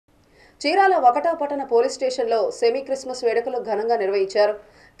చీరాల ఒకటవ పట్టణ పోలీస్ స్టేషన్లో సెమీ క్రిస్మస్ వేడుకలు ఘనంగా నిర్వహించారు.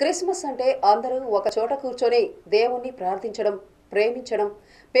 క్రిస్మస్ అంటే అందరూ ఒక చోట కూర్చొని దేవుణ్ణి ప్రార్థించడం, ప్రేమించడం,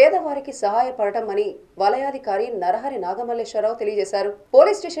 పేదవారికి సహాయపడటం అని వలయాధికారి నరహరి నాగమల్లేశ్వరరావు తెలియజేశారు.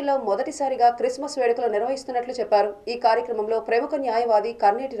 పోలీస్ స్టేషన్లో మొదటిసారిగా క్రిస్మస్ వేడుకలు నిర్వహిస్తున్నట్లు చెప్పారు. ఈ కార్యక్రమంలో ప్రముఖ న్యాయవాది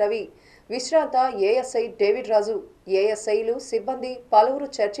కర్నేటి రవి, విశ్రాంత ఏఎస్ఐ డేవిడ్ రాజు, ఏఎస్ఐలు, సిబ్బంది, పలువురు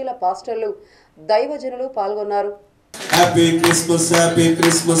చర్చిల పాస్టర్లు, దైవజనులు పాల్గొన్నారు. Happy Christmas, Happy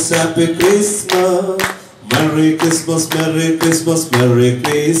Christmas, Happy Christmas. Merry Christmas, Merry Christmas, Merry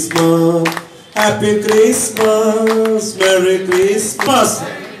Christmas. Happy Christmas, Merry Christmas,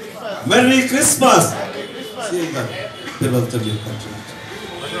 Merry Christmas.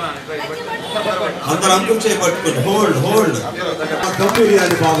 అందరూ అంకుల్ చేయబట్టుకోండి. హోల్డ్ కంపెనీ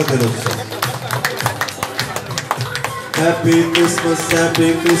అది బాగా తెలుసు. Happy Christmas, Happy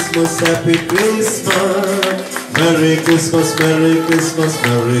Christmas, Happy Christmas. Merry Christmas, Merry Christmas,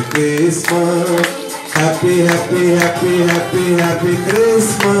 Merry Christmas. Happy, happy, happy, happy, happy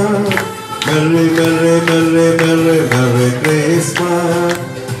Christmas. Merry, merry, merry, merry, Merry Christmas.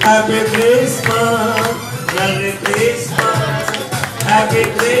 Happy Christmas, Merry Christmas. Happy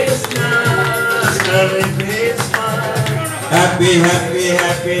Christmas, Merry Christmas. Happy, happy,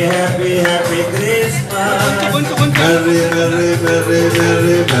 happy, happy, happy Christmas. Merry, merry, merry,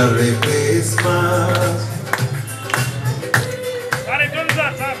 merry, Merry Christmas.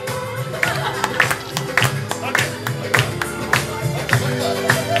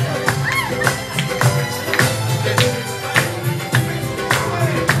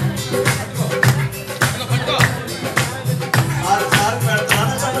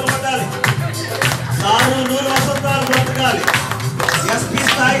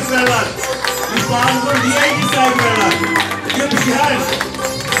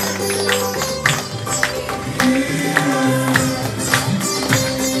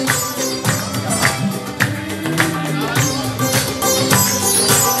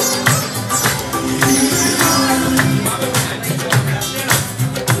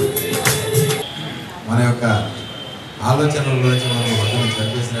 మన యొక్క ఆలోచనల్లోంచి మనం వద్దను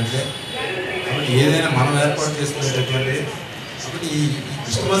చంపేసినట్లే కాబట్టి ఏదైనా మనం ఏర్పాటు చేసుకునేటటువంటి కాబట్టి ఈ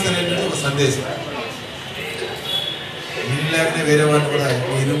క్రిస్మస్ అనేటువంటి ఒక సందేశం నేను లేకనే వేరే వాళ్ళు కూడా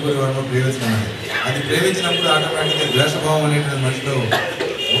ఇరువురి వాళ్ళు ప్రేమించినారు. అది ప్రేమించినప్పుడు ఆటోమేటిక్గా ద్వేషభావం అనేటువంటి మనిషిలో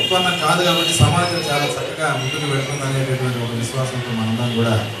ఉత్పన్నం కాదు. కాబట్టి సమాజం చాలా చక్కగా ముందుకు వెళ్తుంది అనేటటువంటి ఒక విశ్వాసంతో మనందరం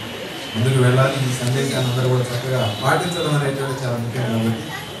కూడా ముందుకు వెళ్ళాలి. ఈ సందేశాన్ని అందరూ కూడా చక్కగా పాటించడం అనేటువంటి చాలా ముఖ్యం. కాబట్టి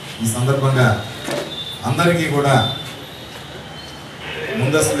ఈ సందర్భంగా అందరికీ కూడా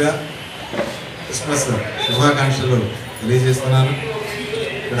ముందస్తుగా క్రిస్మస్ శుభాకాంక్షలు తెలియజేస్తున్నాను.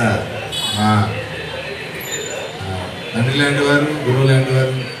 ఇక్కడ మా తండ్రి లాంటి వారు, గురువు లాంటి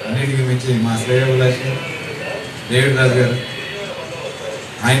వారు, అన్నిటికీ మించి మా శ్రేయోభిలాషి డేవిడ్ రాజు గారు,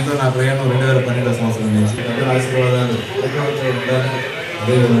 ఆయనతో నా ప్రయాణం 2012 సంవత్సరం నుంచి పెద్దల ఆశీర్వాదాలు ఉండాలి.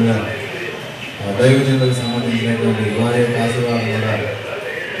 అదేవిధంగా దైవజనులకు సంబంధించినటువంటి వారి యొక్క ఆశీర్వాదం కూడా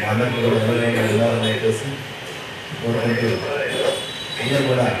అందరికీ కూడా వెళ్ళాలని చెప్పేసి కోరుకుంటూ అందరూ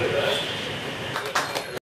కూడా